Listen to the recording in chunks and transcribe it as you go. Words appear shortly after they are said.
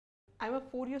I'm a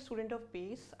four-year student of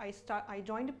PACE. I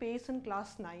joined PACE in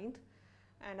class 9th,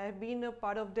 and I've been a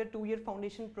part of their two-year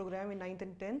foundation program in 9th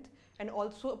and 10th, and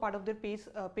also a part of their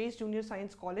PACE Junior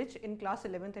Science College in class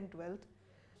 11th and 12th.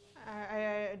 I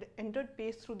had entered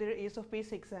PACE through their Ace of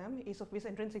PACE exam, Ace of PACE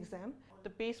entrance exam. The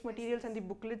PACE materials and the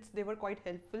booklets, they were quite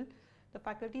helpful. The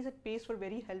faculties at PACE were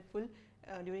very helpful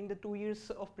during the 2 years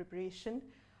of preparation.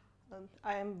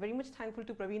 I am very much thankful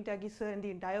to Praveen Tyagi sir and the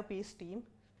entire PACE team.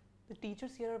 The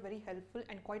teachers here are very helpful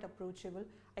and quite approachable.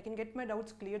 I can get my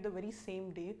doubts cleared the very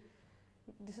same day.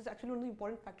 This is actually one of the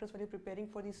important factors when you're preparing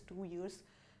for these 2 years,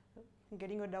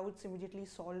 getting your doubts immediately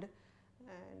solved.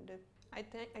 And I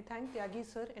thank Tyagi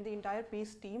sir and the entire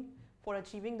PACE team for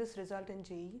achieving this result in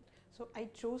JEE. So I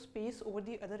chose PACE over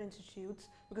the other institutes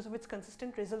because of its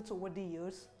consistent results over the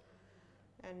years.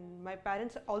 And my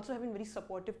parents also have been very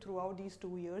supportive throughout these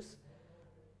 2 years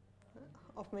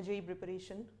of my JEE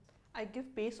preparation. I give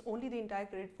PACE only the entire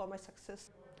credit for my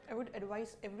success. I would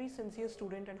advise every sincere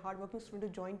student and hardworking student to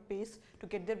join PACE to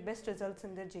get their best results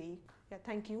in their JEE. Yeah,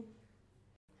 thank you.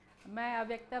 मैं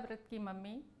अव्यक्ता व्रत की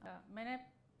mummy. मैंने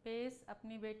pace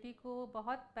अपनी बेटी को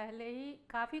बहुत पहले ही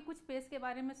काफ़ी कुछ पेस के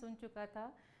बारे में सुन चुका था।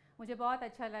 मुझे बहुत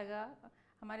अच्छा लगा।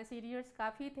 हमारे सीनियर्स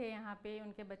काफ़ी थे यहाँ पे,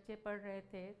 उनके बच्चे पढ़ रहे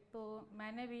थे, तो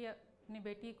मैंने भी अपनी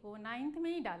बेटी को 9th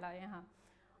में ही डाला यहाँ,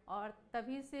 और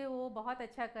तभी से वो बहुत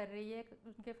अच्छा कर रही है।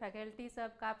 उनके फैकल्टी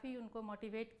सब काफ़ी उनको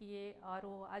मोटिवेट किए और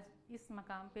वो आज इस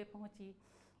मकाम पे पहुँची।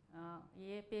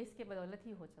 ये पेस के बदौलत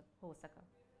ही हो सका।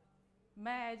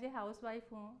 मैं एज ए हाउस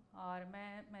वाइफ हूँ और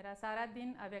मेरा सारा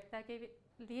दिन अव्यक्ता के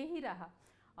लिए ही रहा,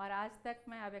 और आज तक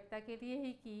मैं अव्यक्ता के लिए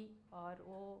ही की, और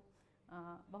वो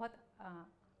बहुत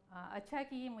अच्छा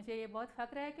की। मुझे ये बहुत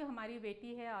फ़ख्र है कि हमारी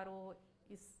बेटी है और वो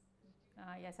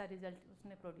ऐसा रिज़ल्ट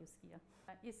उसने प्रोड्यूस किया।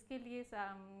 इसके लिए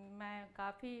मैं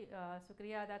काफ़ी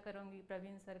शुक्रिया अदा करूँगी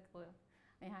प्रवीण सर को,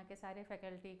 यहाँ के सारे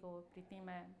फैकल्टी को, प्रीति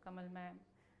मैम, कमल मैम,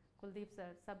 कुलदीप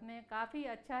सर, सब ने काफ़ी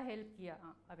अच्छा हेल्प किया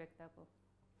अव्यक्ता को।